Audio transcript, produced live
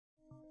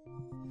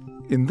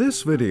In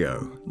this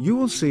video, you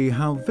will see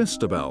how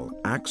Vistabel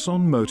acts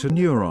on motor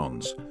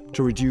neurons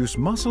to reduce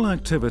muscle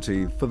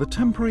activity for the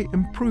temporary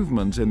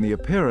improvement in the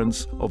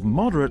appearance of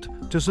moderate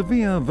to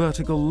severe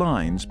vertical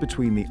lines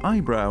between the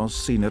eyebrows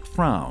seen at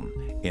frown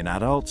in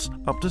adults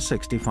up to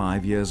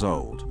 65 years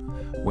old,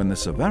 when the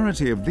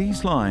severity of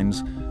these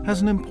lines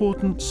has an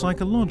important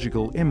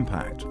psychological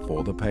impact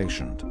for the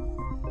patient.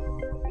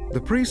 The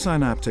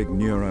presynaptic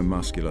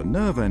neuromuscular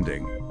nerve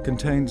ending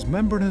contains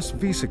membranous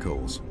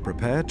vesicles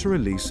prepared to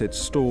release its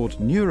stored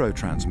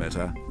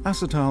neurotransmitter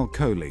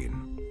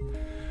acetylcholine.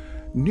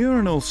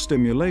 Neuronal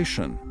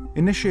stimulation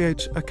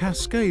initiates a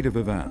cascade of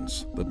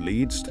events that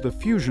leads to the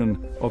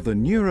fusion of the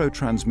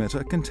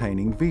neurotransmitter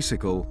containing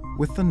vesicle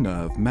with the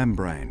nerve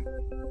membrane.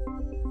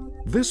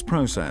 This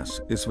process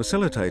is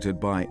facilitated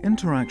by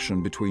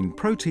interaction between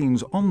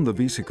proteins on the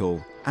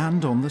vesicle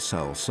and on the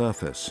cell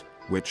surface,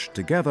 which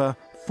together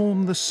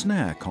form the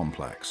snare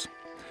complex.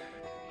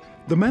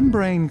 The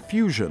membrane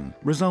fusion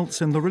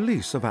results in the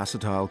release of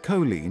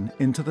acetylcholine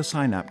into the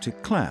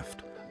synaptic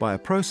cleft by a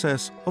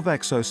process of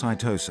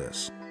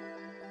exocytosis.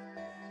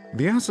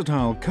 The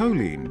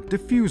acetylcholine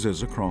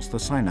diffuses across the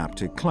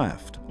synaptic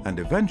cleft and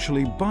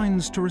eventually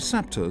binds to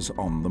receptors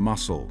on the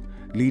muscle,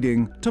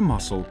 leading to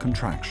muscle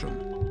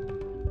contraction.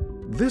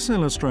 This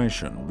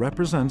illustration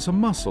represents a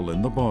muscle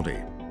in the body.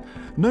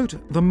 Note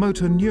the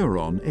motor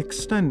neuron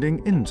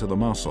extending into the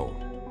muscle.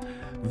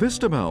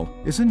 Vistabel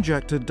is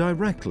injected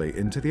directly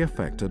into the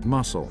affected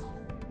muscle.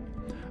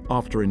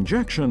 After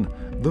injection,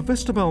 the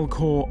Vistabel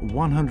core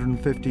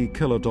 150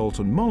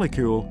 kilodalton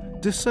molecule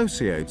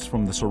dissociates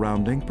from the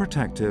surrounding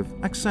protective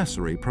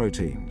accessory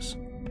proteins.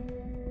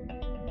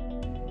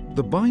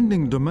 The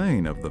binding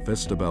domain of the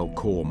Vistabel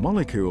core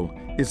molecule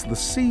is the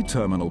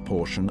C-terminal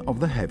portion of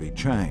the heavy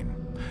chain,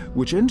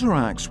 which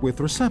interacts with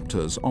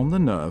receptors on the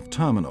nerve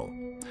terminal.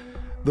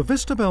 The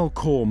Vistabel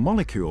core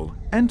molecule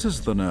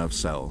enters the nerve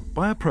cell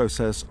by a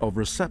process of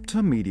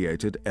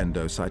receptor-mediated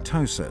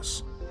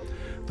endocytosis.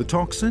 The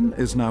toxin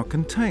is now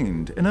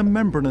contained in a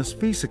membranous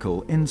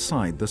vesicle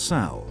inside the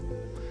cell.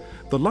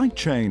 The light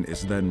chain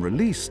is then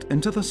released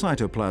into the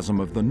cytoplasm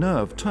of the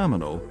nerve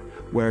terminal,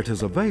 where it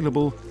is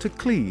available to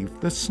cleave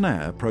the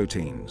snare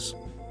proteins.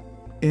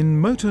 In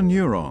motor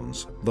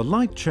neurons, the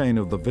light chain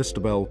of the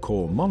Vistabel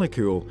core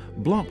molecule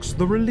blocks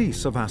the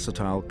release of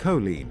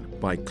acetylcholine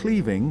by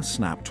cleaving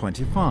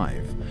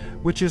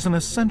SNAP25, which is an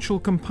essential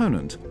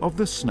component of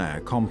the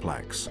snare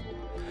complex.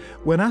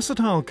 When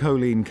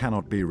acetylcholine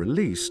cannot be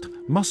released,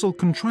 muscle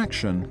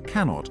contraction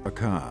cannot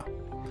occur.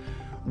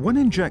 When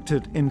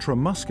injected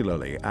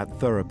intramuscularly at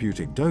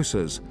therapeutic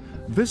doses,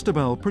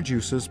 Vistabel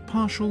produces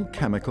partial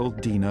chemical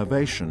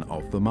denervation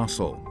of the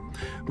muscle,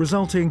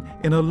 resulting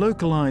in a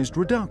localized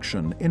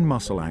reduction in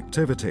muscle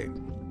activity.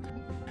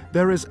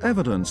 There is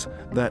evidence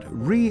that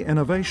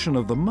re-innervation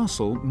of the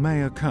muscle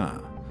may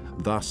occur,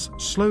 thus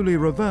slowly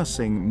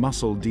reversing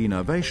muscle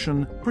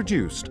denervation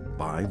produced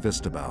by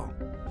Vistabel.